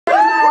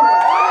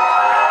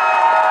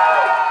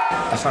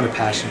found a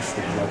passion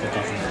for local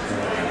government,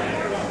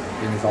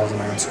 being involved in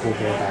my own school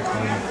board back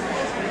home.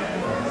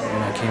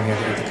 When I came here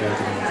to Ithaca,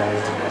 getting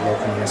involved in my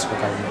local municipal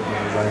government,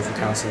 running for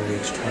council at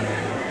age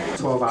 20.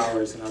 12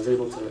 hours, and I was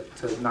able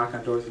to knock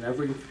on doors in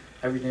every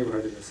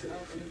neighborhood in the city,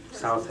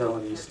 South Hill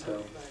and East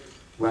Hill,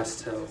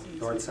 West Hill,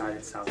 North Side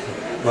and South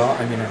Hill. Well,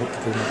 I hope to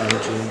bring my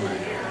energy, my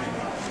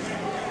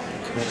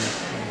commitment,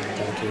 and my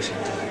dedication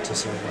to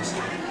service.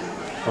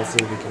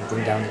 Hopefully we can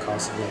bring down the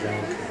cost of living,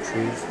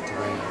 improve the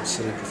way our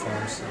city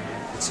performs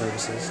its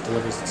services,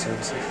 delivers its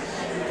services,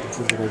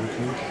 improve the way we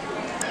communicate.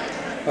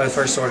 Well, the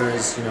first order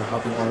is,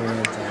 helping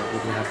orient.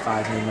 We're going to have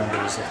 5 new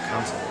members of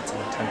council. It's a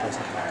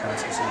 10-person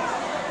council, so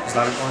there's a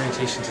lot of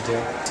orientation to do.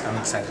 I'm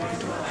excited to get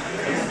to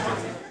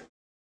work.